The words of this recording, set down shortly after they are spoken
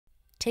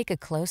Take a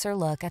closer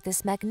look at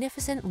this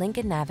magnificent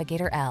Lincoln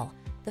Navigator L,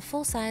 the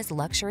full-size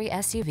luxury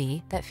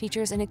SUV that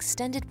features an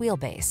extended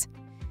wheelbase.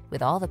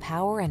 With all the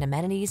power and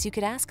amenities you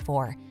could ask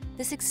for,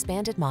 this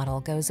expanded model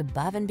goes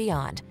above and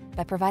beyond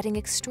by providing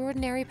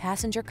extraordinary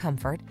passenger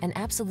comfort and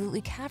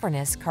absolutely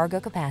cavernous cargo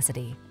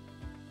capacity.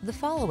 The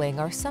following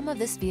are some of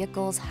this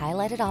vehicle's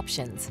highlighted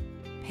options: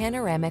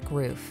 panoramic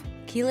roof,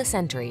 keyless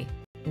entry,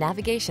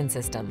 navigation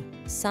system,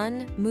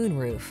 sun,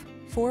 moonroof,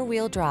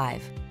 four-wheel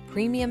drive,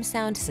 premium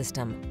sound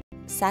system,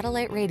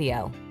 satellite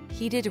radio,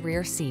 heated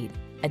rear seat,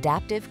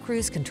 adaptive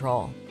cruise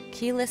control,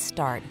 keyless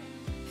start.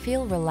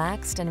 Feel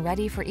relaxed and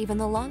ready for even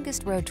the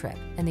longest road trip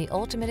and the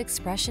ultimate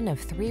expression of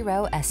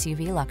three-row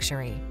SUV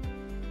luxury.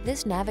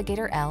 This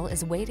Navigator L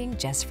is waiting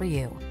just for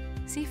you.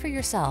 See for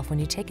yourself when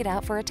you take it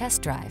out for a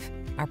test drive.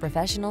 Our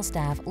professional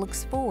staff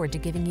looks forward to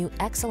giving you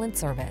excellent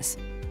service.